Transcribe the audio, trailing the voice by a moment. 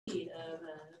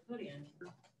podium.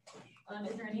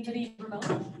 Is there anybody remote?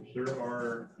 There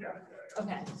are, yeah.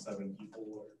 Okay. 7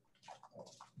 people.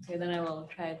 Okay, then I will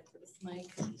try this mic.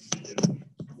 Is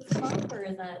this off or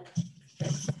is that?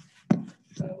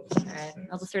 All right,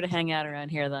 I'll just sort of hang out around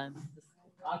here then. Just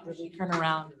awkwardly turn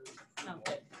around. Oh,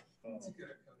 good.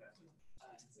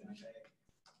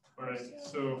 All right,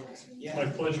 so it's my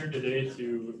pleasure today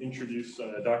to introduce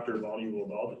Dr. Avani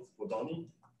Wildani.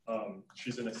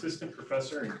 She's an assistant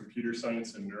professor in computer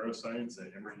science and neuroscience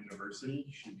at Emory University.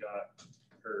 She got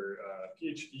her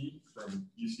PhD from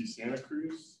UC Santa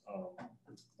Cruz.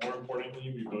 More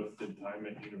importantly, we both did time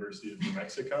at University of New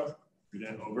Mexico. We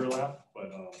didn't overlap,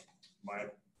 but my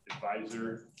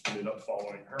advisor ended up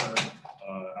following her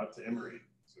out to Emory.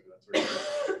 So that's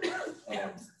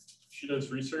where she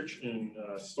does research in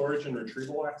storage and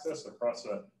retrieval access across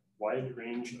a wide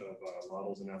range of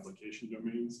models and application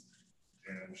domains.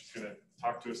 And she's going to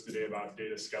talk to us today about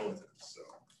data skeletons. So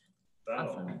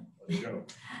that'll Awesome. let you go.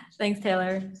 Thanks,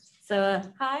 Taylor. So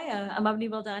hi, I'm Avani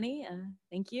Wildani.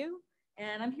 Thank you.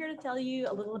 And I'm here to tell you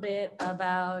a little bit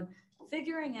about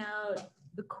figuring out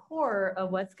the core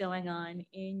of what's going on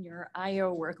in your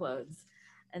I/O workloads.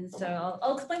 And so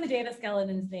I'll explain the data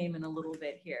skeleton's name in a little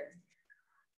bit here.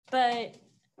 But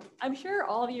I'm sure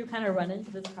all of you kind of run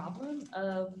into this problem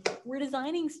of we're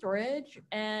designing storage,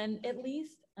 and at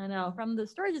least I know from the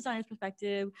storage designer's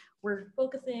perspective, we're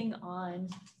focusing on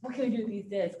what can we do with these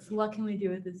disks? What can we do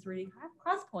with this 3D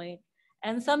cross point?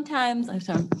 And sometimes, I'm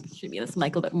sorry, should be this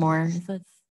mic a bit more. Can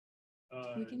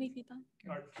you give me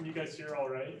feedback? Can you guys hear all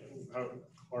right?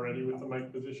 Already with the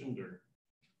mic positioned, or?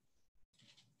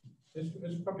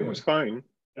 It was fine.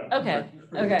 Yeah.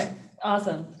 Okay,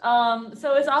 awesome.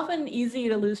 So it's often easy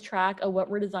to lose track of what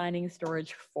we're designing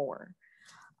storage for.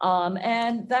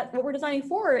 And that what we're designing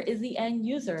for is the end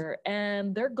user,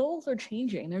 and their goals are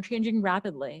changing. They're changing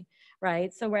rapidly,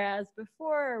 right? So whereas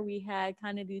before we had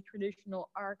kind of these traditional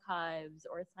archives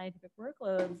or scientific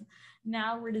workloads,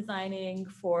 now we're designing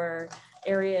for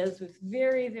areas with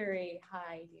very, very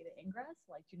high data ingress,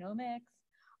 like genomics,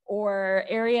 or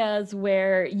areas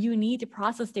where you need to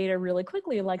process data really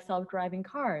quickly, like self-driving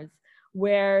cars,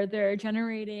 where they're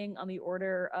generating on the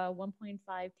order of 1.5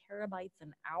 terabytes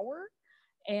an hour.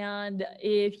 And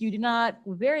if you do not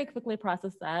very quickly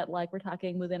process that, like we're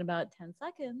talking within about 10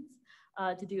 seconds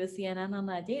to do a CNN on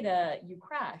that data, you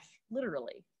crash,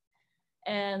 literally.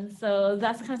 And so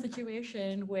that's the kind of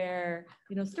situation where,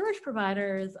 you know, storage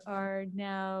providers are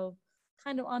now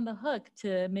kind of on the hook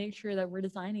to make sure that we're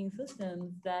designing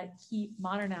systems that keep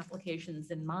modern applications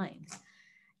in mind.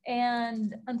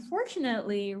 And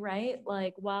unfortunately, right,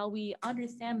 like while we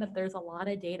understand that there's a lot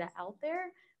of data out there,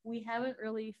 we haven't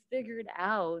really figured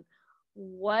out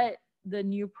what the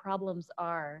new problems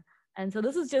are. And so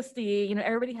this is just the, you know,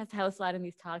 everybody has to have a slide in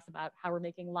these talks about how we're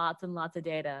making lots and lots of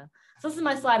data. So this is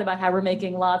my slide about how we're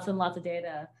making lots and lots of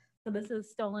data. So this is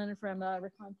stolen from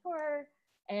Raconteur.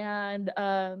 And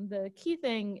the key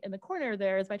thing in the corner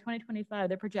there is by 2025,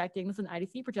 they're projecting, this is an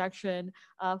IDC projection,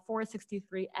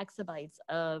 463 exabytes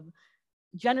of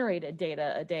generated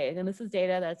data a day. And this is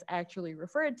data that's actually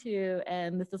referred to,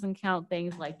 and this doesn't count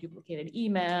things like duplicated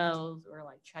emails or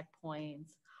like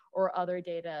checkpoints or other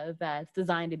data that's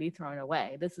designed to be thrown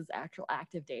away. This is actual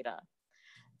active data.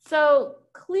 So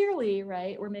clearly,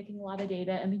 right, we're making a lot of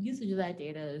data and the usage of that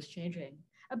data is changing.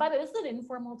 And by the way, this is an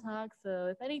informal talk, so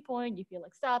if at any point you feel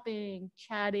like stopping,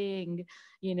 chatting,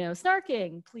 you know,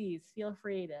 snarking, please feel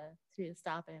free to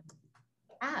stop and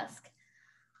ask.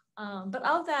 But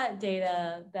of that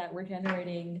data that we're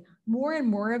generating, more and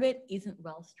more of it isn't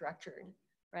well structured,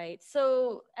 right?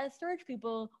 So as storage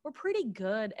people, we're pretty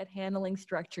good at handling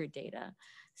structured data.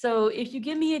 So if you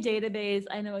give me a database,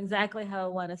 I know exactly how I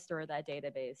want to store that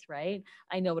database, right?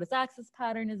 I know what its access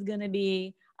pattern is going to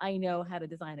be. I know how to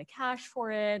design a cache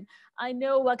for it. I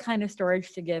know what kind of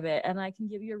storage to give it, and I can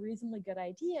give you a reasonably good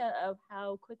idea of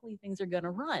how quickly things are going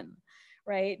to run,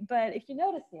 right? But if you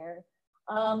notice here,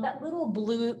 that little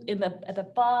blue at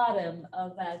the bottom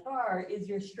of that bar is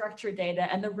your structured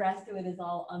data, and the rest of it is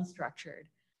all unstructured,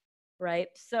 right?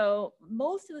 So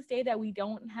most of this data, we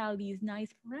don't have these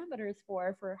nice parameters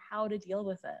for how to deal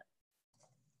with it.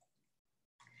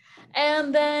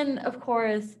 And then, of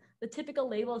course, the typical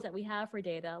labels that we have for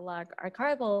data, like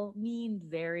archival, mean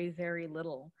very, very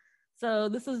little. So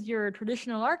this is your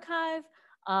traditional archive.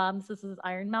 So this is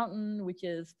Iron Mountain, which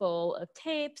is full of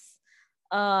tapes.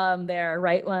 Their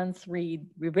write ones read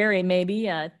very maybe.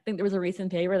 I think there was a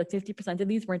recent paper that 50% of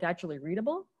these weren't actually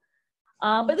readable.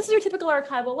 But this is your typical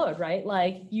archival load, right?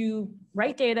 Like you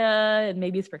write data and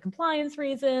maybe it's for compliance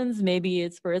reasons, maybe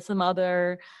it's for some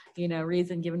other, you know,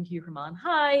 reason given to you from on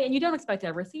high, and you don't expect to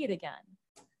ever see it again.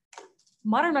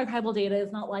 modern archival data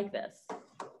is not like this,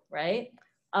 right?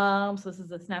 So this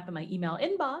is a snap in my email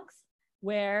inbox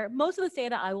where most of this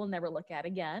data I will never look at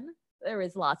again. There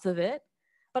is lots of it,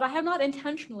 but I have not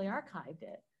intentionally archived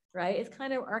it, right? It's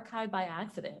kind of archived by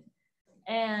accident.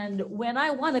 And when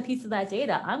I want a piece of that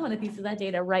data, I want a piece of that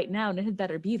data right now, and it had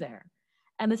better be there.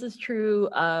 And this is true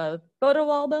of photo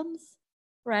albums,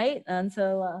 right? And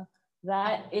so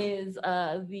that is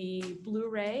the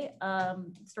Blu-ray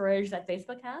storage that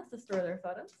Facebook has to store their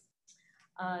photos.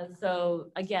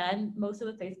 So again, most of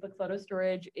the Facebook photo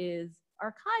storage is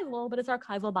archival, but it's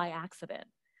archival by accident,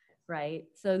 right?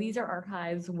 So these are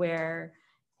archives where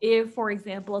if, for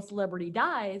example, a celebrity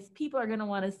dies, people are gonna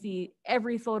wanna see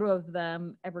every photo of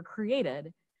them ever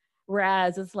created,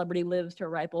 whereas a celebrity lives to a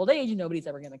ripe old age, nobody's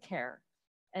ever gonna care.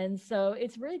 And so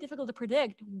it's really difficult to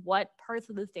predict what parts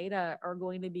of this data are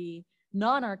going to be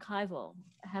non-archival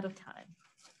ahead of time,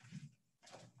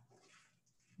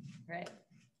 right?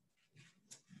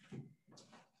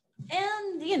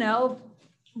 And, you know,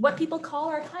 what people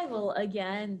call archival,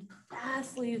 again,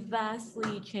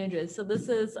 vastly changes. So this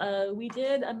is, we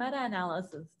did a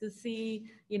meta-analysis to see,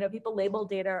 you know, people labeled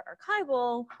data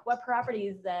archival, what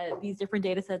properties that these different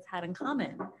data sets had in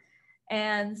common.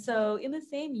 And so in the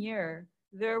same year,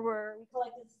 we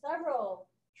collected several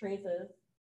traces,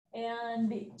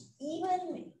 and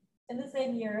even in the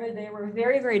same year, they were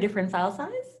very different file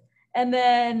size. And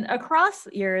then across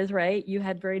years, right, you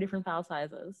had very different file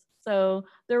sizes. So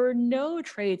there were no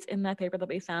traits in that paper that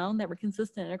we found that were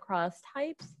consistent across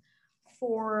types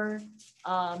for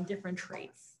different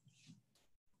traits.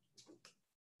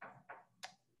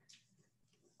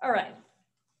 All right.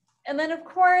 And then of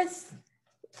course,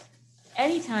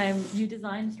 anytime you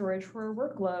design storage for a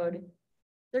workload,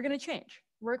 they're going to change.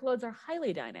 Workloads are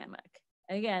highly dynamic.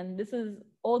 And again, this is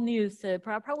old news to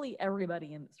probably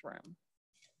everybody in this room.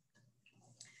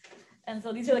 And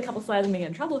so these are the couple slides I'm getting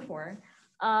in trouble for.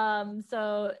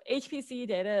 So HPC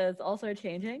data is also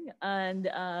changing,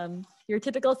 and your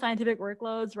typical scientific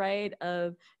workloads, right,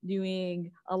 of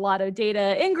doing a lot of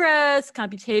data ingress,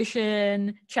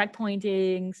 computation,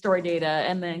 checkpointing, store data,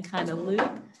 and then kind of loop,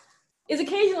 is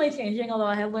occasionally changing, although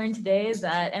I have learned today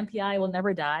that MPI will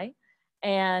never die.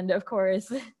 And of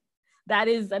course, that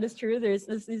is true. This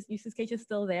use case is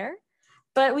still there.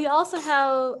 But we also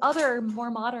have other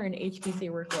more modern HPC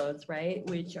workloads, right?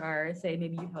 Which are, say,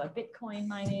 maybe you have a Bitcoin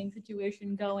mining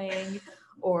situation going,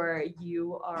 or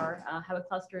you are have a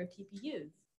cluster of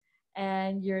TPUs,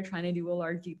 and you're trying to do a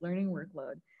large deep learning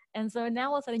workload. And so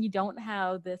now all of a sudden you don't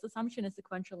have this assumption of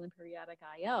sequential and periodic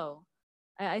I/O.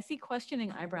 I see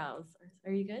questioning eyebrows.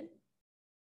 Are you good?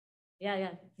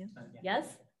 Yeah.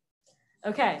 Yes?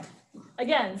 Okay.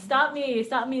 Again, stop me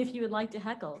if you would like to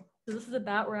heckle. So this is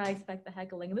about where I expect the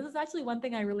heckling. And this is actually one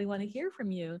thing I really want to hear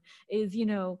from you is, you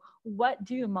know, what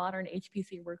do modern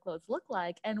HPC workloads look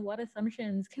like and what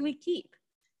assumptions can we keep,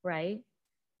 right?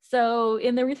 So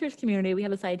in the research community, we have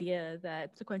this idea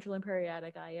that sequential and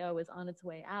periodic I/O is on its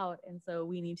way out. And so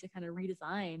we need to kind of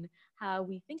redesign how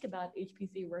we think about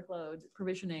HPC workload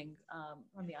provisioning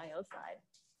on the I/O side.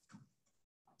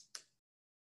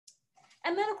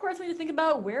 And then, of course, we need to think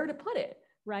about where to put it,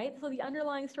 right? So the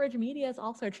underlying storage media is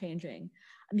also changing.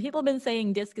 I mean, people have been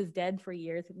saying disk is dead for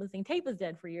years. People have been saying tape is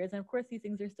dead for years. And of course, these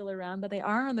things are still around, but they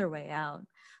are on their way out.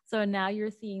 So now you're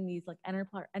seeing these like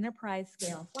enterprise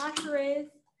scale flash arrays.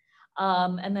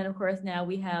 And then, of course, now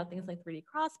we have things like 3D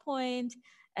Crosspoint.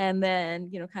 And then,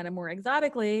 you know, kind of more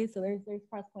exotically, so there's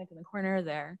Crosspoint in the corner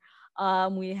there.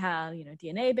 We have, you know,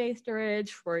 DNA-based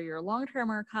storage for your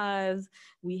long-term archives.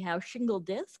 We have shingle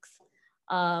disks,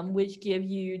 which give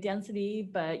you density,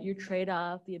 but you trade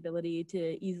off the ability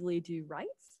to easily do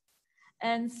writes.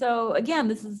 And so again,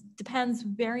 this depends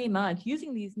very much,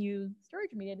 using these new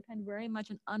storage media depend very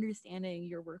much on understanding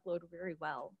your workload very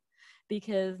well,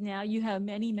 because now you have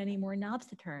many more knobs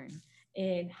to turn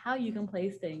in how you can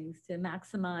place things to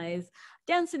maximize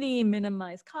density,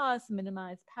 minimize costs,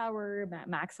 minimize power,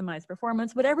 maximize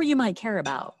performance, whatever you might care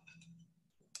about.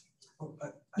 Oh,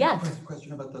 I yes. have a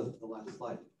question about the last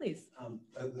slide. Please.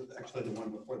 Actually, the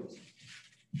one before this.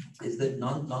 Is that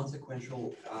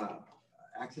non-sequential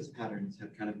access patterns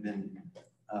have kind of been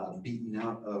beaten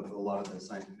out of a lot of the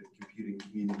scientific computing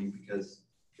community because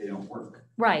they don't work.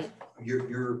 Right.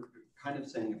 You're kind of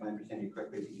saying, if I understand you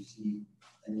correctly, that you see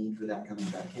a need for that coming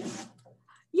back in.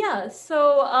 Yeah,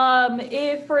 so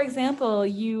if, for example,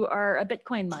 you are a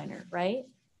Bitcoin miner, right?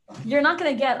 You're not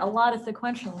going to get a lot of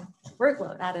sequential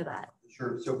workload out of that.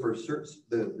 Sure. So for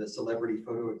the celebrity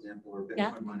photo example or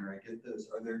Bitcoin miner, I get those.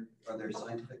 Are there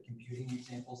scientific computing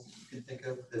examples that you can think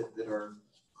of that are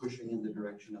pushing in the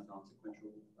direction of non-sequential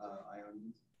IO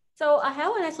needs? So I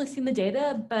haven't actually seen the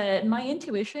data, but my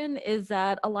intuition is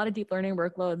that a lot of deep learning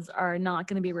workloads are not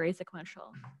going to be very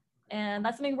sequential. And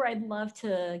that's something where I'd love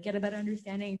to get a better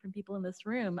understanding from people in this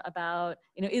room about,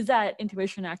 is that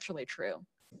intuition actually true?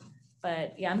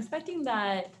 But yeah, I'm expecting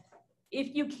that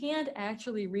if you can't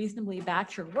actually reasonably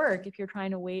batch your work, if you're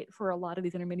trying to wait for a lot of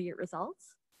these intermediate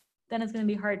results, then it's going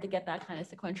to be hard to get that kind of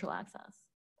sequential access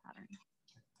pattern.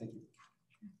 Thank you.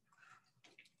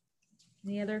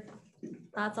 Any other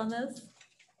thoughts on this?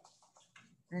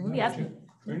 In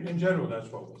general, that's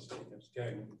what we're seeing. It's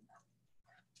getting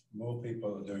more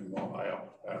people are doing more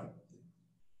IO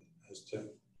as to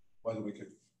whether we could.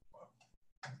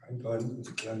 And Glenn,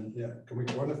 yeah, can we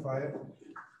quantify it?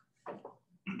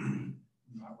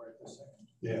 Not right this second.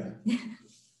 Yeah.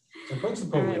 So in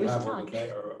principle, Right, we we have should all the talk.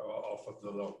 data off of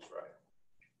the logs, right?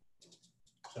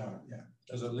 So yeah,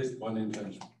 there's at least one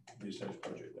intense research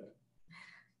project there.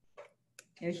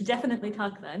 Yeah, we should definitely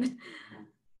talk then.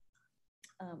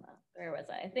 Where was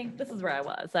I? I think this is where I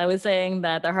was. I was saying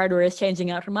that the hardware is changing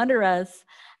out from under us.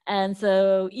 And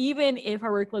so even if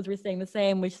our workloads were staying the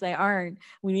same, which they aren't,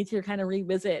 we need to kind of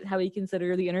revisit how we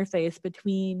consider the interface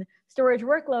between storage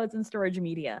workloads and storage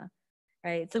media,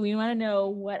 right? So we want to know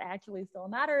what actually still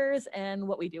matters and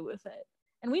what we do with it.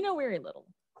 And we know very little.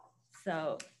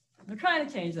 So we're trying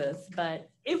to change this, but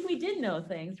if we did know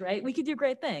things, right, we could do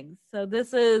great things. So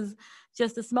this is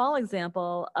just a small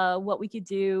example of what we could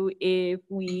do if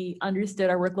we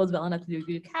understood our workloads well enough to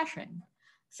do caching.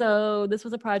 So this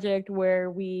was a project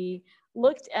where we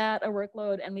looked at a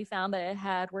workload and we found that it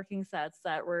had working sets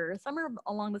that were somewhere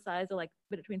along the size of like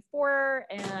between 4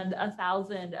 and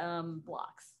 1,000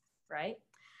 blocks, right?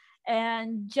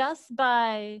 And just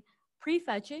by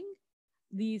prefetching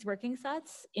these working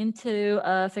sets into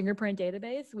a fingerprint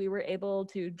database, we were able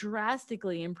to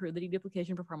drastically improve the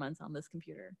deduplication performance on this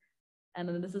computer. And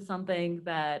then this is something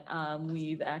that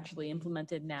we've actually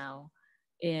implemented now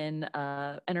in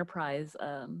enterprise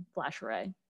flash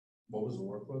array. What was the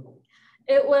workload?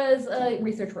 It was a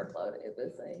research workload. It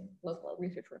was a local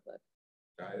research workload.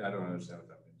 I don't understand what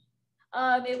that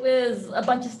means. It was a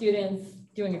bunch of students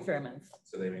doing experiments.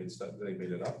 So they made stuff, they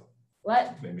made it up?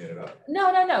 What? They made it up?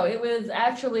 No. It was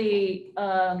actually,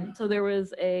 so there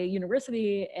was a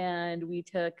university and we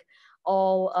took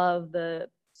all of the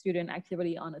student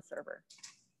activity on a server.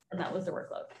 And that was the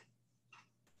workload.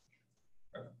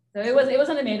 So it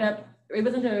wasn't a made up, it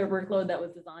wasn't a workload that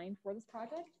was designed for this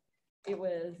project. It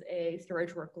was a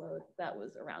storage workload that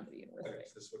was around the university. Okay,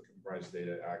 so this would comprise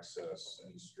data access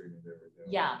and streaming everything.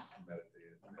 Yeah.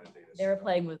 Metadata. They were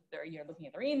playing with their, looking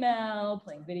at their email,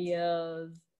 playing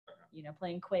videos,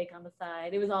 playing Quake on the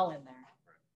side. It was all in there.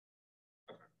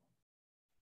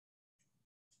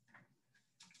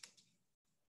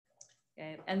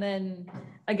 Okay, and then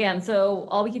again, so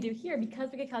all we could do here, because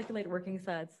we could calculate working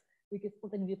sets, we could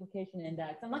split the duplication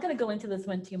index. I'm not going to go into this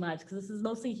one too much because this is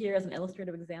mostly here as an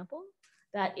illustrative example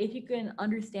that if you can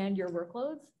understand your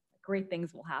workloads, great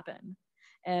things will happen.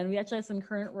 And we actually have some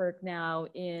current work now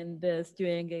in this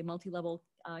doing a multi-level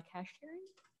cache tiering.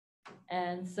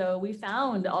 And so we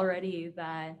found already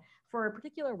that for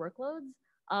particular workloads,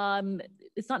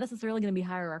 it's not necessarily going to be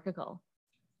hierarchical.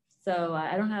 So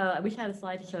I wish I had a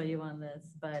slide to show you on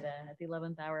this, but at the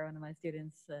 11th hour, one of my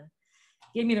students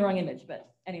gave me the wrong image, but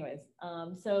anyways.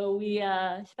 So we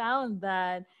found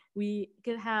that we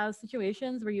could have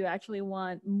situations where you actually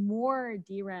want more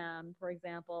DRAM, for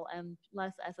example, and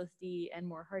less SSD and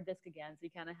more hard disk again. So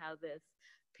you kind of have this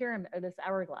pyramid or this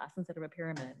hourglass instead of a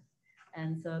pyramid.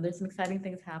 And so there's some exciting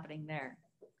things happening there.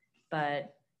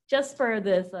 But just for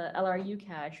this LRU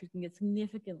cache, you can get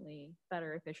significantly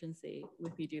better efficiency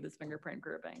if you do this fingerprint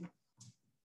grouping.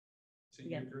 So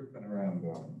you're grouping around,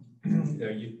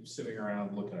 are you sitting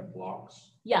around looking at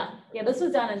blocks? Yeah, this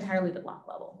was done entirely at the block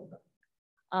level.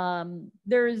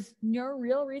 There's no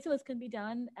real reason this can be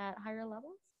done at higher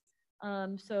levels.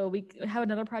 So we have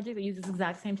another project that uses the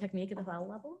exact same technique at the file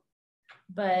level.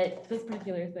 But this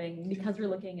particular thing, because we're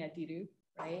looking at dedupe,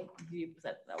 right? Dedupe is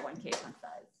at 1K font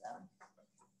size. So.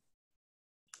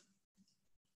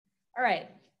 All right.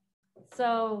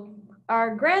 So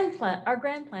our grand plan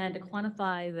to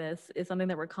quantify this is something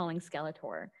that we're calling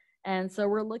Skeletor. And so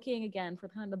we're looking again for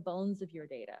kind of the bones of your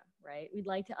data, right? We'd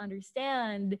like to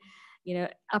understand,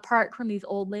 apart from these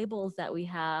old labels that we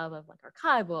have of like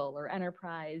archival or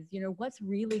enterprise, what's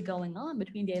really going on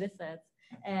between data sets,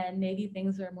 and maybe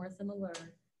things are more similar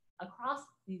across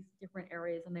these different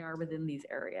areas than they are within these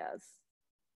areas.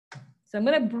 So I'm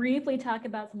going to briefly talk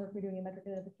about some work we're doing in metric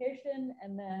identification,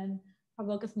 and then I'll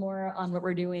focus more on what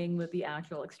we're doing with the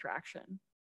actual extraction.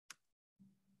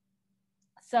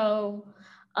 So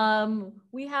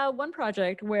We have one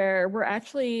project where we're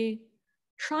actually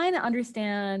trying to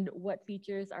understand what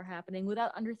features are happening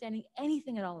without understanding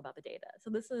anything at all about the data. So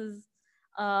this is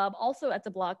also at the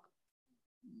block,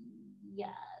 yes,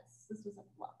 this was at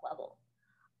the block level,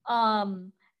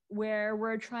 where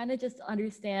we're trying to just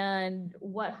understand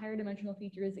what higher dimensional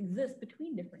features exist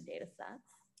between different data sets.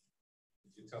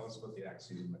 Could you tell us what the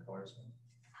axes and the colors are?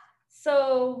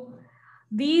 So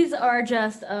these are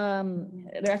just,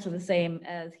 they're actually the same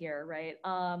as here, right?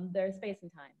 They're space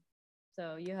and time.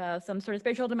 So you have some sort of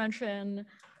spatial dimension,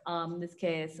 in this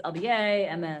case, LBA,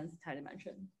 and then time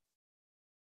dimension.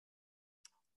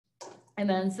 And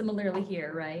then similarly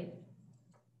here, right?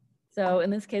 So in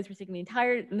this case, we're taking the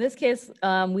entire, in this case,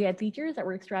 we had features that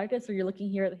were extracted. So you're looking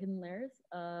here at the hidden layers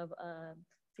of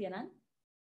CNN.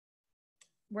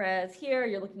 Whereas here,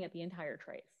 you're looking at the entire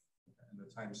trace. And the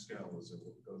time scale,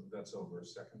 that's over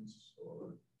seconds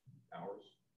or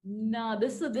hours? No,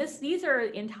 these are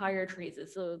entire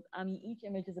traces. So each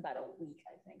image is about a week,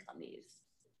 I think, on these.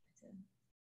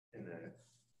 And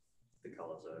the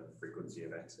colors are frequency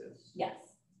of access. Yes.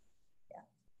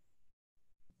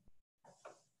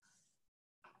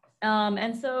 Yeah.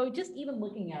 And so just even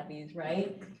looking at these,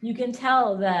 right, you can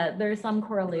tell that there's some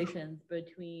correlations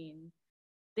between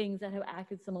things that have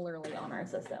acted similarly on our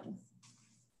systems.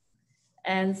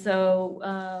 And so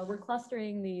we're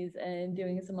clustering these and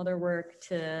doing some other work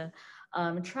to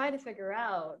try to figure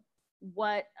out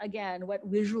what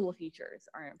visual features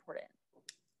are important.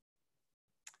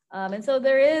 And so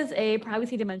there is a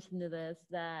privacy dimension to this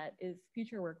that is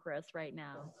future work for us right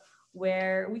now,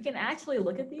 where we can actually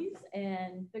look at these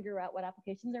and figure out what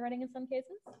applications are running in some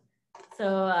cases. So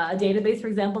a database, for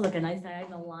example, like a nice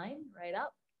diagonal line right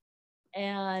up.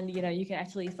 And you can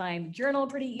actually find the journal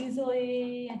pretty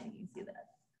easily. I think you can see that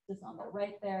just on the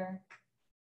right there.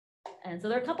 And so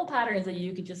there are a couple patterns that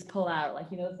you could just pull out, like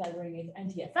this guy's running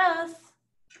NTFS.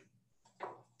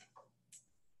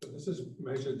 But this is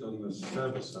measured on the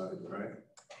server side, right?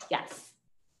 Yes.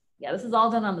 Yeah, this is all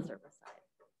done on the server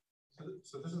side.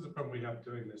 So this is the problem we have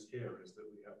doing this here, is that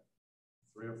we have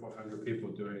 300 or 400 people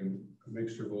doing a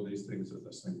mixture of all these things at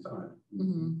the same time.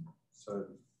 Mm-hmm. So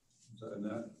and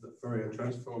the Fourier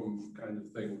transform kind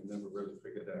of thing we never really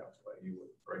figured out, where you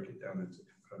would break it down into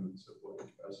components of what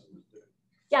each person was doing.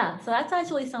 Yeah, so that's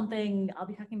actually something I'll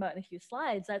be talking about in a few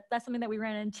slides. That's something that we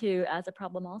ran into as a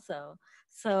problem also.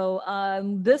 So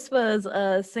this was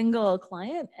a single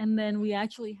client, and then we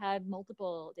actually had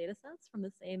multiple data sets from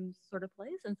the same sort of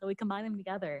place. And so we combined them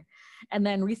together and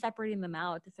then re-separating them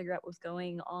out to figure out what was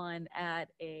going on at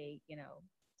a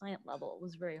client level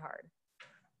was very hard.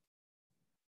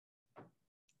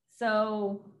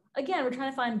 So again, we're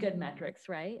trying to find good metrics,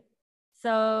 right?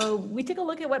 So we took a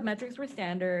look at what metrics were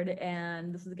standard,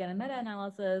 and this is again a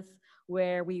meta-analysis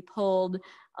where we pulled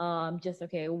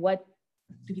what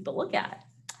do people look at?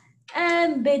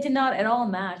 And they did not at all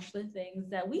match the things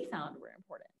that we found were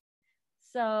important.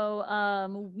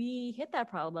 So we hit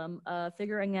that problem of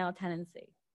figuring out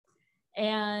tenancy.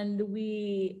 And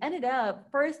we ended up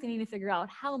first needing to figure out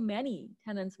how many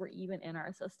tenants were even in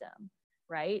our system,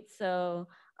 right? So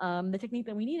the technique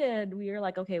that we needed, we were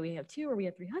like, okay, we have 2 or we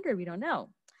have 300, we don't know.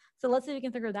 So let's see if we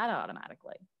can figure that out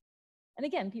automatically. And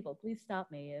again, people, please stop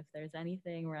me if there's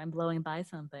anything where I'm blowing by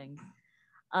something.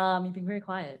 You've been very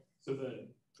quiet. So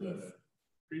the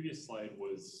previous slide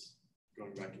was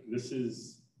going back. This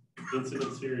is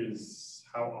incidence here is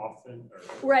how often?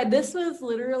 Right, this was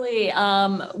literally,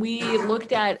 we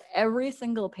looked at every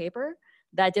single paper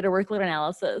that did a workload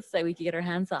analysis that we could get our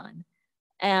hands on.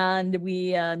 And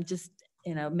we just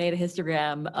made a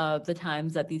histogram of the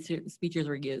times that these features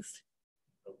were used.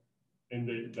 And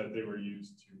that they were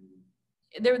used to?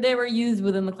 They were used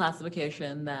within the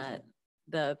classification that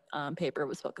the paper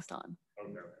was focused on.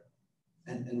 Okay.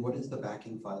 And what is the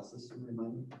backing file system,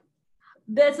 remind me?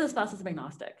 This is file system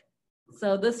agnostic.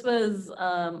 So this was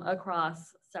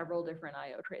across several different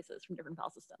IO traces from different file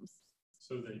systems.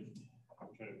 So I'm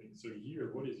trying to think. So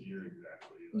what is year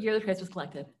exactly? Like? Year the trace was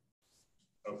collected.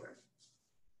 Okay.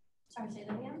 Sorry, say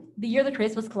that again? The year the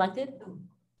trace was collected.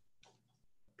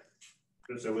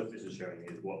 So what this is showing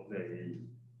is what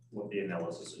the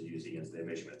analysis are using as their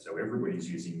measurement. So everybody's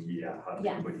using year, hardly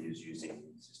everybody is using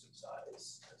system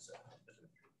size.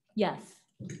 Yes.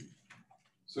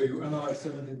 So you analyzed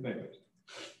 17 papers?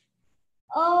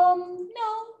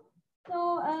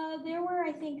 No, there were,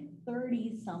 I think,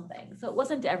 30 something. So it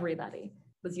wasn't everybody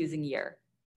was using year.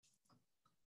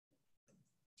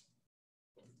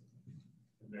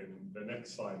 And then the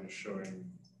next slide is showing.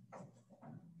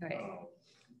 Right.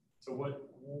 So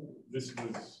this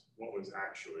was what was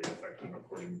actually effective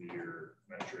according to your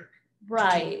metric.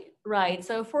 Right, right.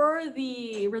 So for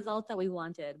the results that we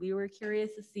wanted, we were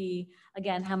curious to see,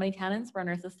 again, how many tenants were in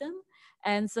our system.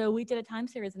 And so we did a time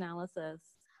series analysis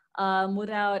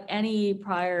without any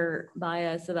prior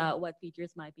bias about what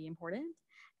features might be important.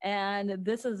 And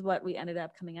this is what we ended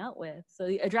up coming out with. So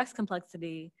the address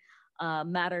complexity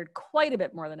mattered quite a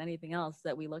bit more than anything else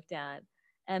that we looked at.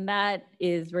 And that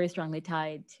is very strongly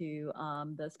tied to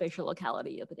the spatial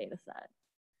locality of the data set.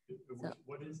 So,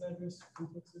 what is address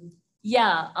complexity?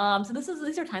 Yeah, so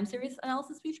these are time series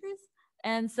analysis features.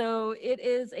 And so it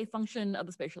is a function of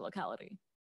the spatial locality.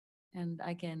 And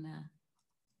I can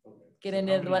get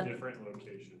into how many different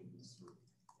locations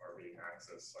are being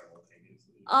accessed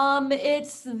simultaneously?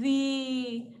 It's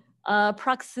the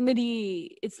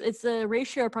proximity, it's a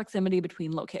ratio of proximity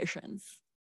between locations.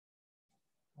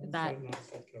 That,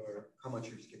 How much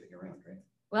you're skipping around, right?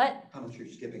 what? How much you're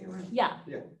skipping around. Yeah.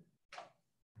 Yeah.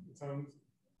 It sounds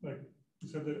like you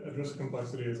said that address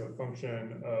complexity is a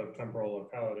function of temporal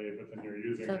locality, but then you're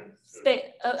using So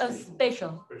it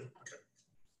spatial. Okay.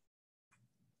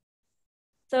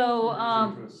 So,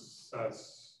 To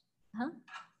assess. huh?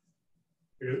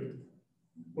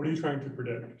 What are you trying to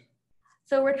predict?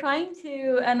 So we're trying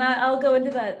to, and I'll go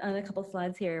into that on a couple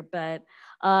slides here, but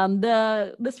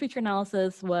this feature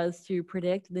analysis was to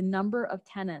predict the number of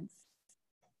tenants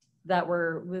that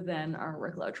were within our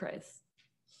workload trace.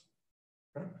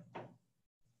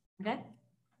 Okay.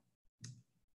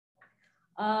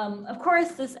 Of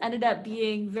course, this ended up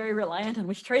being very reliant on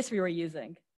which trace we were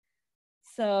using.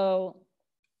 So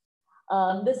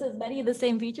this is many of the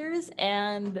same features,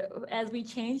 and as we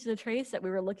changed the trace that we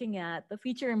were looking at, the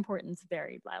feature importance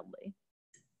varied wildly.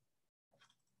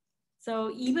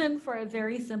 So even for a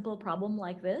very simple problem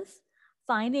like this,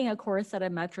 finding a core set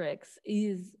of metrics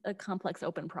is a complex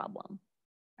open problem,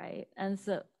 right? And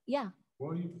so, yeah.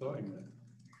 What are you plotting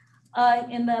there?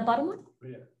 In the bottom one?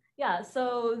 Yeah. Yeah,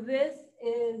 so this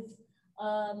is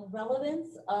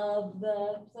relevance of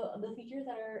the features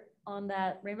that are on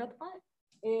that rainbow plot.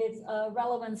 It's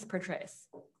relevance per trace.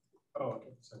 Oh, okay.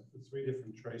 So the 3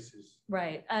 different traces.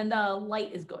 Right, and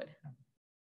light is good.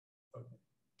 Okay.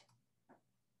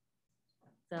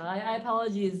 So I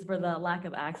apologize for the lack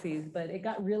of axes, but it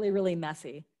got really, really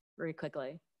messy very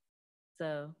quickly.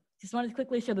 So just wanted to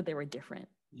quickly show that they were different.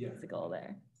 Yeah. That's the goal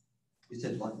there. You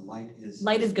said light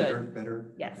is good.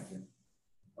 Better. Yes. Okay.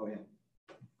 Oh yeah.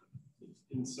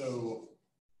 And so,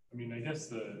 I mean, I guess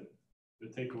the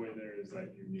takeaway there is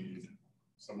that you need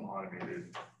some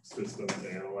automated system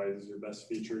to analyze your best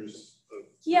features.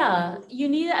 Yeah, you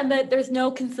need, and that there's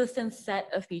no consistent set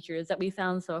of features that we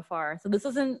found so far. So this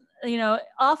isn't, you know,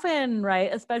 often,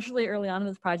 right, especially early on in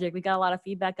this project, we got a lot of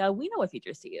feedback. We know what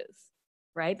features to use,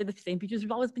 right? They're the same features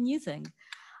we've always been using.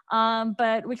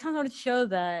 But we kind of wanted to show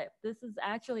that this is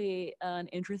actually an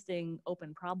interesting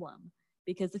open problem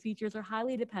because the features are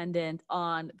highly dependent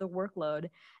on the workload.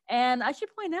 And I should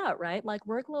point out, right, like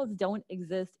workloads don't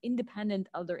exist independent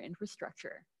of their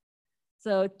infrastructure.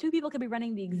 So 2 people could be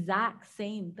running the exact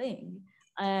same thing.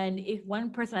 And if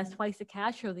one person has twice the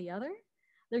cache or the other,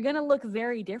 they're gonna look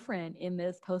very different in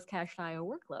this post-cached IO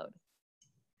workload.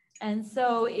 And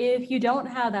so if you don't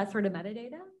have that sort of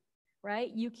metadata,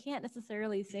 right, you can't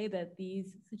necessarily say that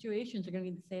these situations are gonna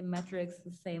be the same metrics,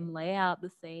 the same layout, the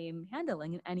same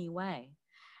handling in any way.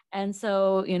 And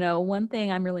so, you know, one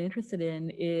thing I'm really interested in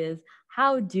is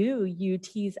how do you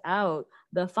tease out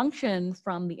the function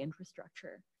from the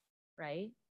infrastructure,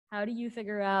 right? How do you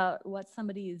figure out what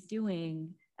somebody is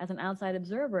doing as an outside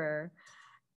observer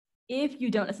if you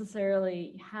don't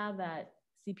necessarily have that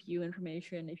CPU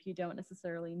information, if you don't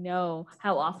necessarily know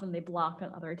how often they block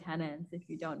on other tenants, if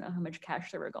you don't know how much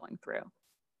cache they were going through?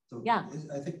 So yeah.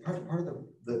 I think part of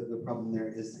the problem there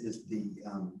is the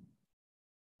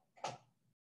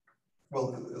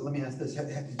well, let me ask this. Do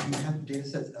you have data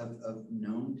sets of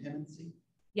known tenancy?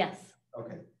 Yes.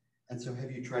 Okay. And so have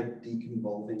you tried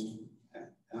deconvolving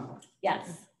out?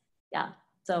 Yes. Yeah.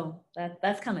 So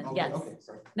that's coming. Okay, yes. Okay,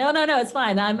 sorry. No, it's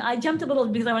fine. I jumped a little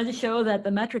because I wanted to show that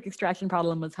the metric extraction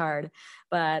problem was hard,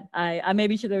 but I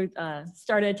maybe should have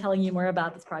started telling you more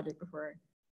about this project before.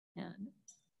 Yeah.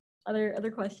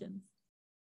 Other questions?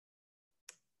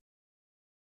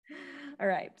 All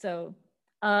right. So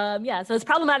yeah, so it's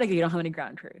problematic if you don't have any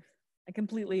ground truth. I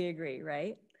completely agree,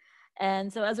 right?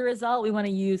 And so as a result, we want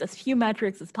to use as few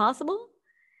metrics as possible.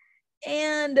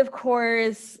 And of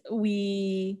course,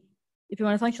 if you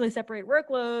want to functionally separate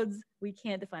workloads, we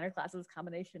can't define our class as a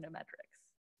combination of metrics.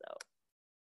 So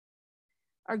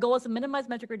our goal is to minimize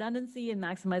metric redundancy and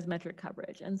maximize metric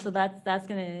coverage. And so that's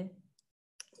going to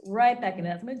right back into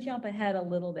that. So I'm going to jump ahead a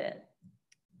little bit.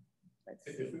 let's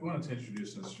If see. we wanted to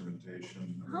introduce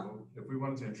instrumentation, if we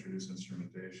wanted to introduce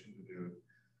instrumentation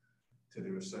to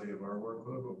do a study of our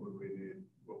workload, what would we need?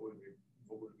 What would we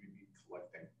be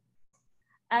collecting?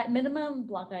 At minimum,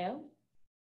 block IO.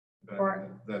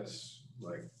 That's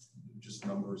like just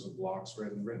numbers of blocks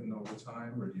written over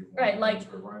time, or do you want Right,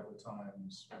 like arrival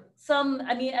times? some,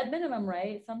 I mean, at minimum,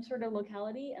 right? Some sort of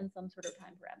locality and some sort of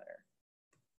time parameter.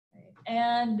 Right?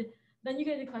 And then you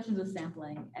get into questions of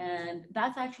sampling, and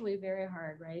that's actually very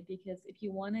hard, right? Because if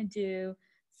you want to do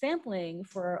sampling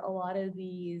for a lot of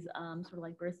these sort of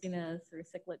like burstiness or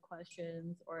cyclic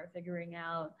questions, or figuring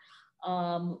out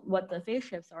what the phase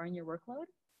shifts are in your workload,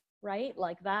 right?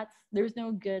 Like there's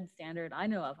no good standard I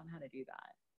know of on how to do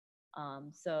that.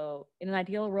 So in an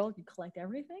ideal world, you collect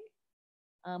everything.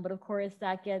 But of course,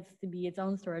 that gets to be its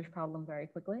own storage problem very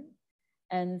quickly.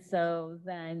 And so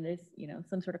then there's,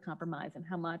 some sort of compromise on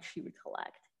how much you would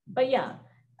collect. But yeah,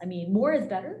 I mean, more is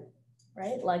better,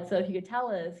 right? Like, so if you could tell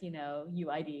us,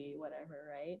 UID, whatever,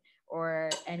 right? Or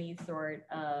any sort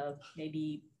of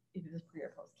maybe if it was pre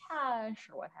or post cache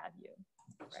or what have you,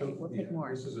 right? So, We'll take more.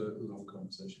 This is a long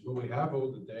conversation, but we have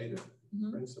all the data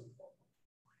in principle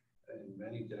in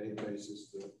many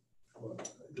databases that, well,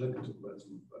 look at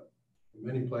some, but in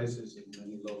many places, in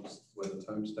many logs where the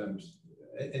timestamps.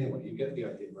 Anyway, you get the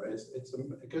idea, right?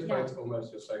 It goes back to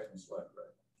almost your second slide,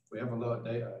 right? We have a lot of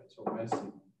data, it's all messy.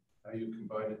 How you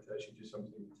combine it to actually do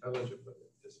something intelligent with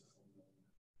it.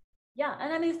 Yeah,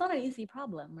 and I mean, it's not an easy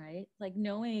problem, right? Like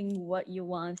knowing what you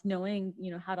want, knowing,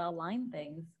 how to align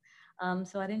things.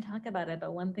 So I didn't talk about it,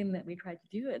 but one thing that we tried to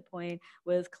do at Point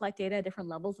was collect data at different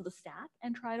levels of the stack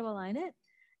and try to align it.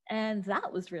 And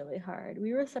that was really hard.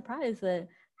 We were surprised at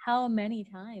how many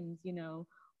times,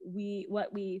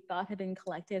 what we thought had been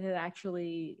collected had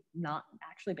actually not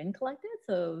actually been collected.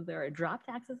 So there are dropped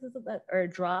accesses or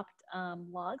dropped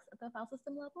logs at the file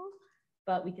system level,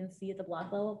 but we can see at the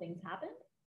block level things happened,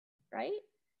 right?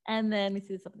 And then we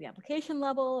see this up at the application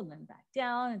level and then back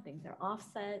down and things are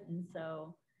offset. And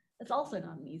so it's also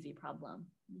not an easy problem.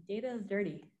 Data is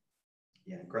dirty.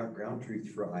 Yeah, ground truth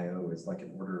for IO is like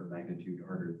an order of magnitude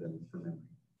harder than for memory.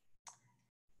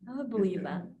 I would believe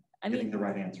that. I mean, getting the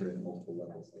right answer at multiple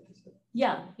levels, like you said.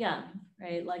 Yeah,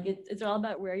 right. Like it's all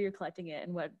about where you're collecting it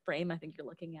and what frame I think you're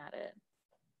looking at it.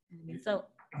 I mean, so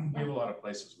we have a lot of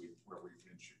places where we've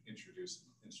introduced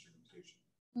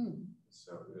instrumentation.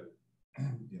 So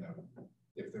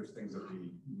if there's things that we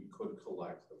could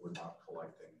collect that we're not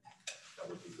collecting, that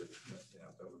would be good.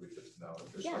 That would be good to know.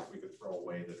 If there's stuff we could throw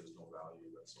away that has no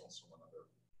value, that's also another.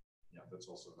 Yeah, that's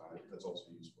also value. That's also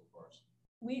useful for us.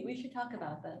 We should talk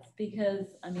about this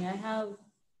because I mean I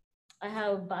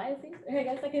have biases I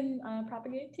guess I can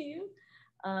propagate to you,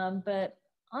 but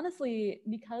honestly,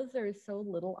 because there's so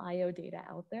little IO data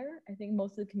out there, I think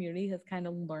most of the community has kind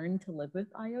of learned to live with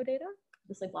IO data,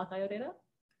 just like block IO data.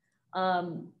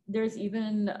 There's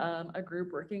even a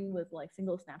group working with like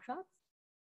single snapshots.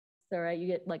 So right, you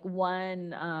get like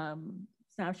one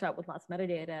snapshot with lots of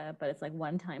metadata, but it's like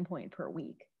one time point per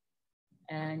week,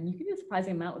 and you can do a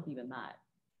surprising amount with even that.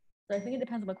 So I think it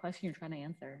depends on what question you're trying to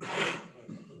answer.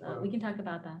 We can talk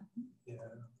about that. Yeah,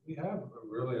 we have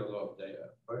really a lot of data.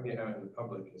 Putting it out in the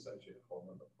public is actually a whole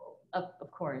other problem.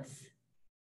 Of course.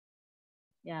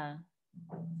 Yeah.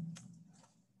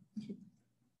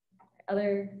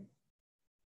 Other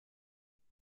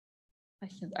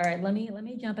questions? All right, let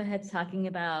me jump ahead to talking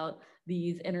about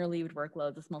these interleaved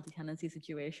workloads, this multi-tenancy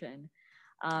situation.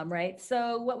 Right.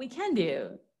 So what we can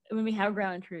do when we have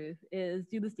ground truth is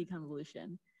do this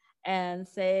deconvolution. And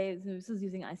say, so this is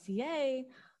using ICA.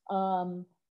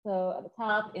 So at the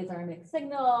top is our mixed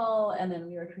signal, and then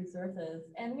we are true sources,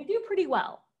 and we do pretty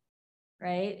well,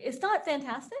 right? It's not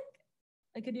fantastic.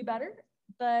 I could do better,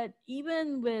 but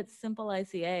even with simple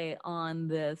ICA on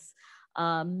this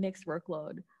mixed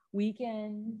workload, we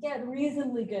can get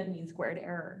reasonably good mean squared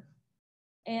error.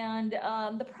 And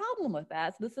the problem with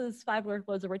that, so this is 5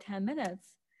 workloads over 10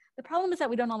 minutes. The problem is that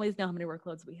we don't always know how many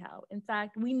workloads we have. In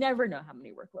fact, we never know how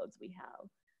many workloads we have.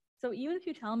 So even if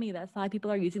you tell me that 5 people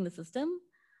are using the system,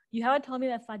 you haven't told me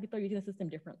that 5 people are using the system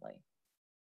differently.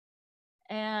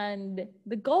 And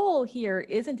the goal here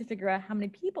isn't to figure out how many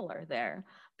people are there.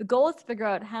 The goal is to figure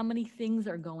out how many things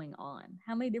are going on,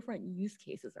 how many different use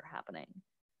cases are happening,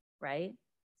 right?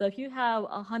 So if you have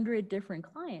 100 different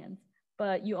clients,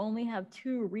 but you only have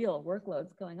 2 real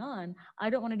workloads going on,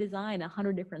 I don't want to design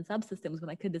 100 different subsystems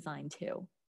when I could design 2.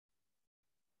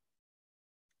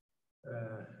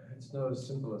 It's not as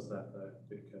simple as that though,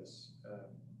 because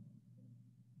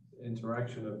the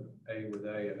interaction of A with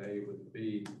A and A with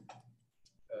B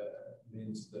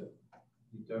means that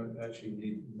you don't actually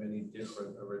need many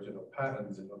different original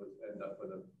patterns in order to end up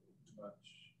with a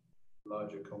much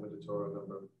larger combinatorial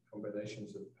number of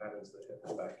combinations of patterns that hit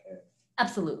the back end.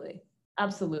 Absolutely.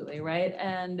 Absolutely, right?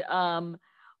 And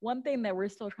one thing that we're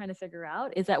still trying to figure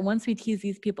out is that once we tease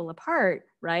these people apart,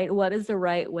 right, what is the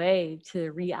right way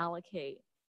to reallocate,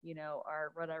 you know,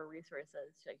 our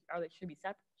resources? Should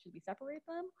we separate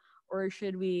them, or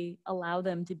should we allow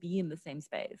them to be in the same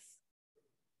space?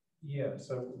 Yeah,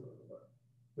 so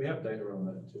we have data on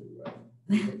that too, right?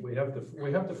 we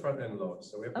have the front end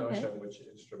logs, so we have to understand which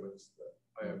instruments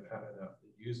that IO pattern out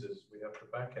uses. We have the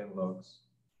back end logs.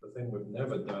 The thing we've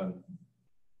never done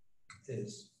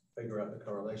is figure out the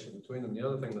correlation between them. The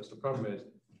other thing that's the problem is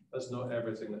that's not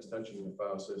everything that's touching the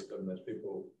file system. There's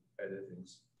people editing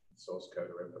source code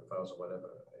or input files or whatever,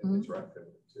 interacting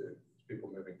to people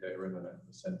moving data in and out of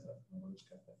the center and all this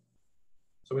kind of thing.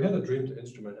 So we had a dream to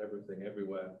instrument everything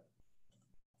everywhere.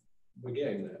 We're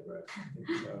getting there, right?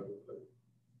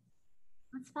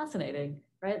 That's fascinating,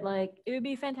 right? Like, it would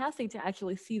be fantastic to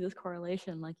actually see this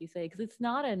correlation, like you say, because it's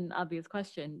not an obvious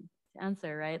question to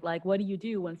answer, right? Like, what do you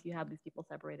do once you have these people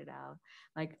separated out?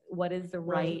 Like, what is the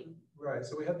right? Right.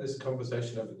 So we had this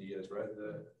conversation over the years, right?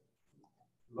 The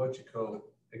logical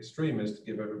extreme is to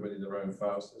give everybody their own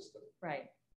file system. Right.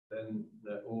 Then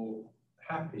they're all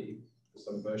happy,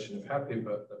 some version of happy,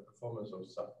 but the performance all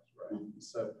sucks, right?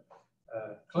 So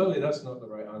clearly that's not the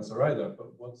right answer either,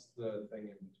 but what's the thing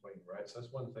in between, right? So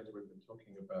that's one thing we've been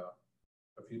talking about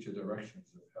for future directions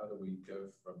of how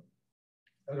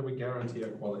do we guarantee a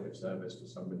quality of service to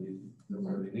somebody that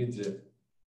really needs it,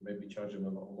 maybe charge them a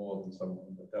lot more than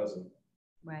someone that doesn't.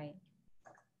 Right.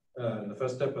 And the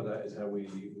first step of that is how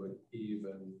we would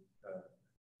even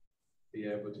be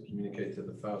able to communicate to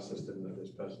the file system that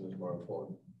this person is more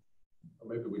important. Or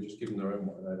maybe we just give them their own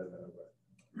one, I don't know. But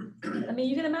I mean,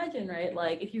 you can imagine, right?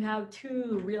 Like, if you have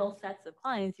two real sets of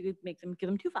clients, you could give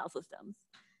them two file systems,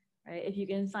 right? If you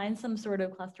can find some sort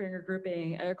of clustering or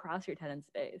grouping across your tenant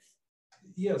space.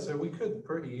 Yeah, so we could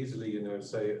pretty easily,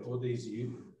 say all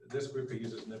this group of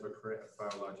users never create a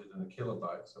file larger than a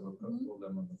kilobyte, so we'll put all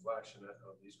them on the FlashNet,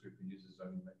 or these group of users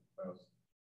only make files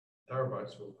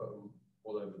terabytes, we'll put them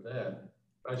all over there.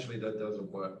 Actually, that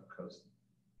doesn't work because,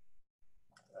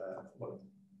 well,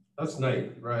 that's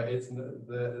naive, right? It's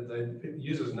the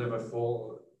users never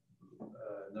fall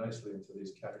nicely into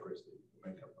these categories that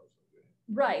you make up.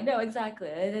 Right. No, exactly.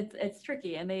 It's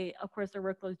tricky, and of course, their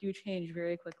workloads do change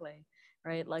very quickly,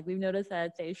 right? Like, we've noticed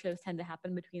that phase shifts tend to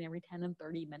happen between every 10 and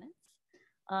 30 minutes.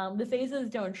 The phases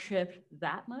don't shift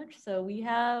that much, so we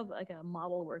have like a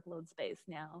model workload space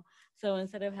now. So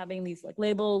instead of having these like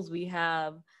labels, we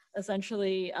have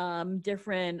essentially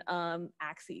different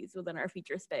axes within our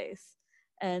feature space.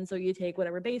 And so you take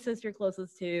whatever basis you're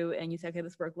closest to, and you say, okay,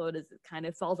 this workload kind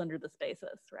of falls under this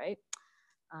basis, right?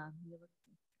 Are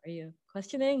you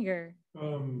questioning or?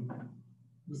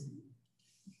 Just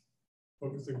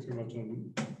focusing too much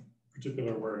on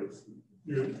particular words.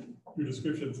 Your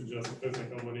description suggests that there's a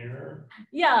company error.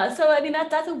 Yeah, so I mean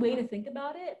that's a way to think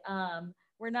about it.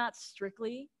 We're not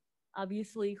strictly,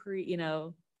 obviously, creating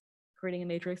a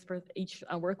matrix for each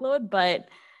workload, but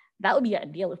that would be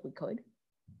ideal if we could.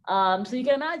 So you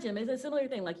can imagine it's a similar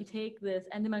thing. Like, you take this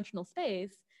n-dimensional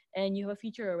space and you have a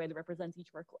feature array that represents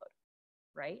each workload,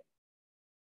 right?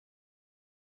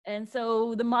 And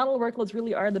so the model workloads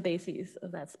really are the bases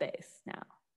of that space now.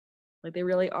 Like, they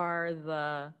really are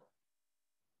the,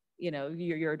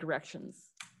 your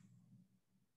directions.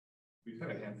 We've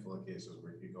had a handful of cases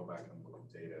where you go back and look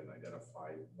at data and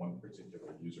identify one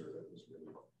particular user that was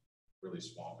really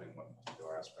swamping one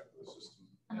particular aspect of the system.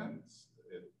 And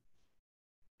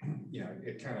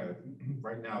it kind of,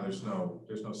 right now, there's no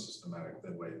systematic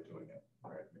way of doing it,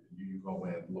 right? You go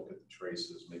in, look at the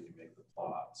traces, maybe make the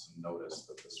plots, and notice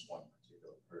that this one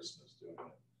particular person is doing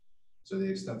it. So the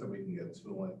extent that we can get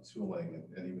tooling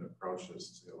and even approaches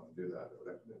to go and do that,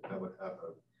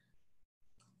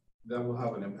 that will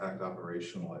have an impact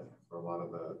operationally for a lot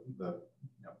of the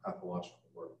pathological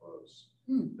workflows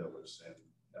that we've seen.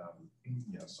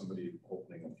 Somebody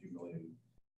opening a few million, I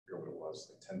forget what it was,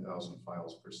 like 10,000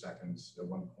 files per second at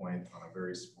one point on a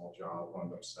very small job,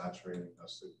 wound up saturating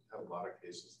us. So we have a lot of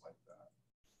cases like that.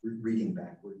 Reading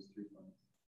backwards through files.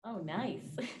 Oh,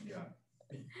 nice. Yeah.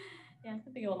 Yeah, I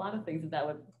can think of a lot of things that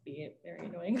would be very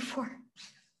annoying for.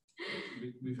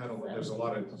 We've had there's a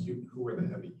lot of who are the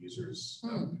heavy users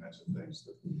kinds of things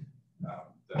that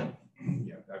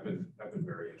I've been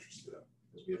very interested in,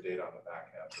 because we have data on the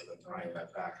back end, but then tying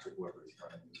that back to whoever is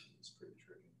running is pretty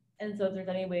tricky. And so if there's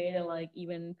any way to like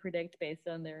even predict based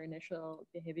on their initial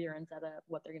behavior and setup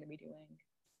what they're going to be doing.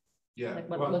 Yeah. like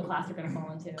what class they're going to fall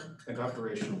into. And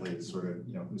operationally, it's sort of,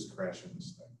 you know, who's crashing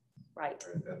this thing. Right.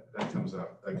 That comes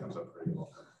up pretty often.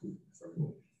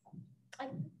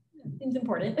 Seems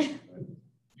important.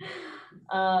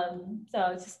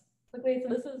 So just quickly, so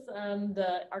this is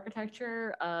the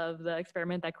architecture of the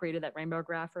experiment that created that rainbow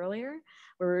graph earlier,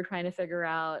 where we were trying to figure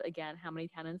out, again, how many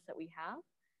tenants that we have.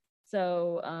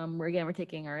 So we're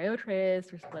taking our AO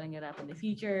trace, we're splitting it up into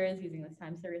features using this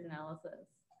time series analysis.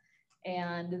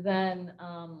 And then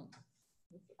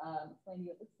explain to you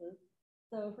what this is.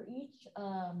 So for each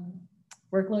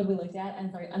workload we looked at, and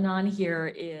sorry, anon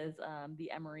here is the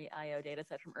Emory IO data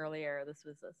set from earlier. This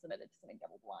was submitted to something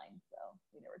double blind, so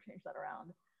we never changed that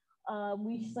around.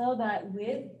 We saw that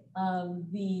with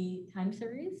the time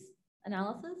series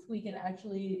analysis, we can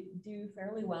actually do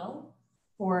fairly well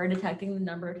for detecting the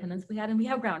number of tenants we had, and we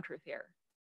have ground truth here.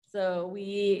 So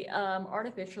we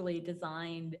artificially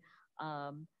designed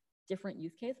different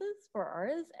use cases for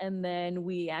ours, and then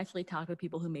we actually talked with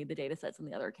people who made the data sets in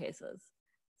the other cases.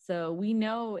 So we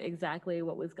know exactly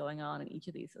what was going on in each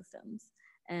of these systems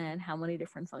and how many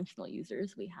different functional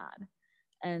users we had.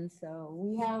 And so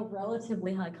we have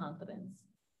relatively high confidence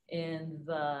in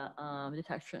the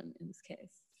detection in this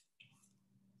case.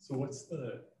 So what's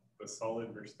the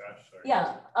solid versus dash? Sorry.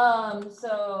 Yeah,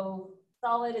 so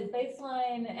solid is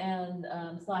baseline and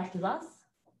slash is us.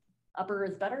 Upper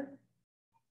is better.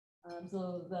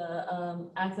 So the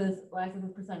axis is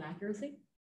percent accuracy.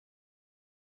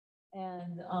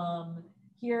 And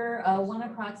here, one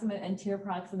approximate and two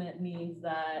approximate means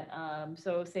that,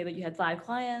 so say that you had 5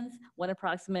 clients, one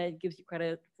approximate gives you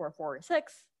credit for 4 or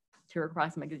 6, two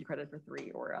approximate gives you credit for 3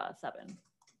 or 7.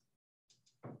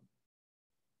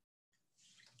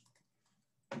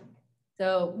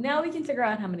 So now we can figure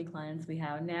out how many clients we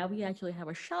have. Now we actually have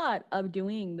a shot of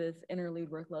doing this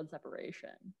interlude workload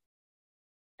separation.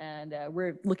 And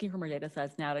we're looking for more data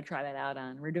sets now to try that out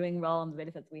on. We're doing well on the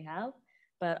data sets we have,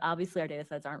 but obviously our data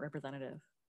sets aren't representative.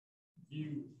 Are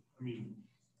you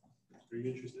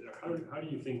interested? How do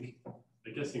you think,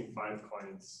 guessing 5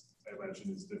 clients, I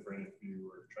imagine is different if you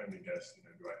were trying to guess,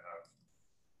 do I have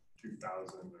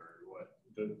 2,000 or what?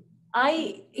 Scale,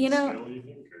 you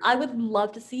think, I would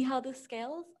love to see how this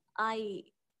scales. I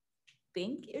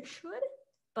think it should,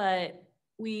 but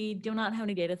we do not have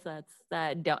any data sets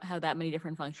that don't have that many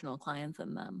different functional clients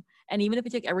in them. And even if we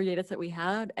took every data set we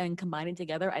had and combined it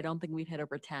together, I don't think we'd hit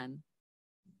over 10.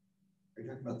 Are you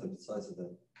talking about the size of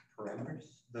the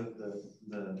parameters,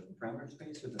 the parameter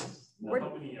space, or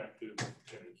how many active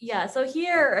tenants? Yeah, so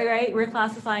here, right, we're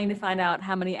classifying to find out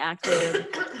how many active,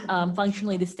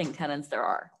 functionally distinct tenants there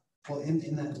are. Well,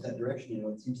 in that direction,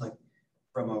 it seems like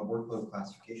from a workload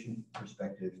classification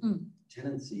perspective,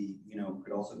 tenancy,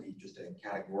 could also be just a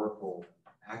categorical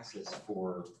access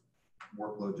for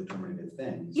workload determinative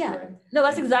things. Yeah, right? No,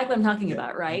 that's exactly what I'm talking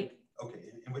about, right?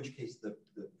 Okay, in which case the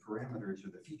parameters or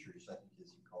the features, I think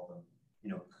as you call them,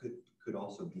 could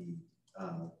also be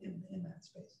in that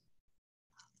space.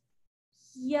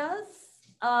 Yes.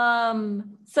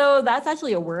 So that's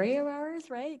actually a worry of ours,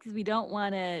 right? Because we don't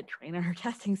want to train on our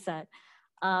testing set.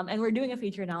 And we're doing a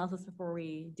feature analysis before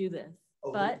we do this.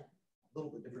 Oh, but a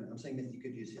little bit different. I'm saying that you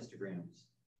could use histograms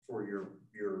for your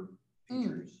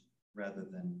features rather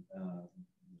than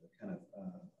the kind of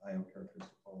IO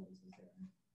characteristic qualities.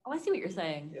 Oh, I see what you're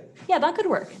saying. Yeah, that could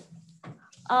work.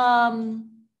 I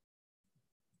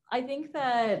think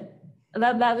that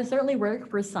would certainly work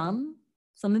for some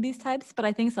of these types, but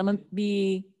I think some of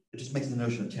the it just makes the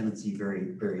notion of tenancy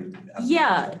very, very.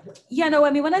 No,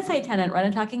 I mean, when I say tenant, right,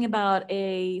 I'm talking about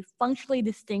a functionally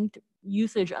distinct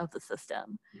usage of the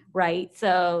system, right?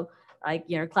 So like,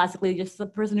 classically just the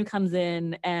person who comes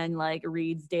in and like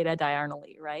reads data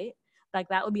diagonally, right? Like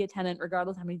that would be a tenant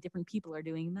regardless of how many different people are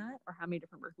doing that or how many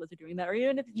different workloads are doing that, or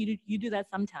even if you do that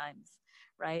sometimes,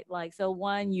 right? Like, so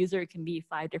one user can be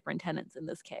 5 different tenants in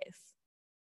this case.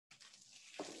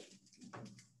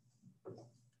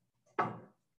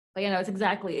 But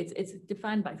it's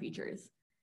defined by features.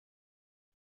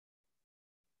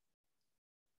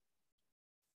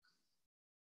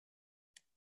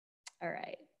 All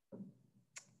right.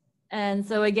 And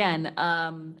so again,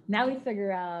 now we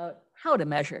figure out how to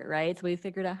measure, right? So we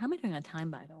figured out how am I doing on time,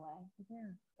 by the way?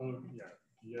 Yeah,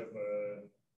 you have about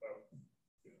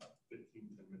 15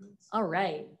 minutes. All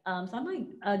right. So I'm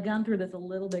going to gun through this a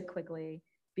little bit quickly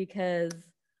because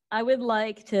I would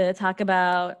like to talk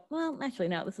about, well, actually,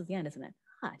 no, this is the end, isn't it?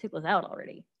 I took those out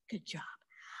already. Good job.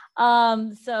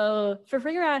 So for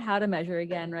figuring out how to measure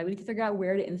again, right, we need to figure out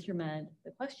where to instrument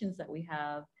the questions that we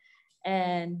have.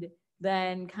 And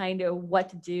then kind of what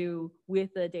to do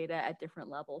with the data at different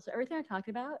levels. So everything I talked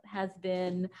about has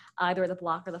been either the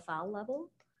block or the file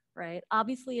level, right?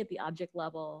 Obviously at the object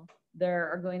level, there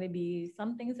are going to be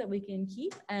some things that we can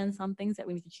keep and some things that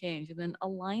we need to change. And then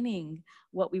aligning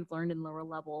what we've learned in lower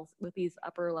levels with these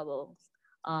upper levels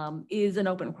is an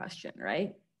open question,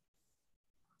 right?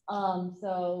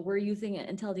 So we're using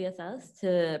Intel DSS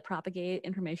to propagate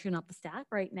information up the stack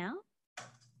right now.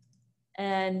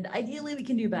 And ideally we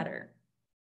can do better.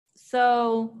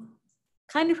 So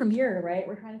kind of from here, right,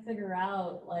 we're trying to figure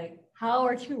out like how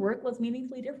are two workloads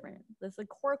meaningfully different? That's the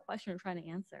core question we're trying to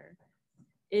answer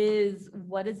is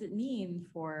what does it mean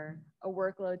for a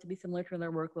workload to be similar to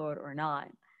another workload or not?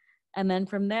 And then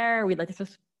from there, we'd like to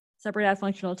just separate out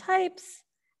functional types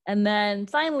and then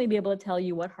finally be able to tell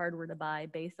you what hardware to buy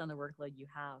based on the workload you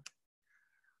have.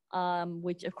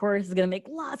 Which of course is going to make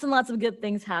lots and lots of good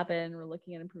things happen. We're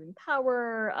looking at improving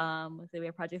power. Let's say we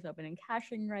have projects open in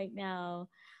caching right now,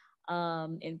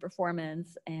 in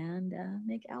performance, and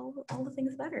make all the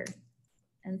things better.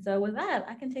 And so with that,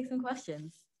 I can take some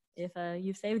questions if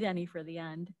you've saved any for the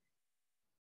end.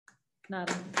 Not.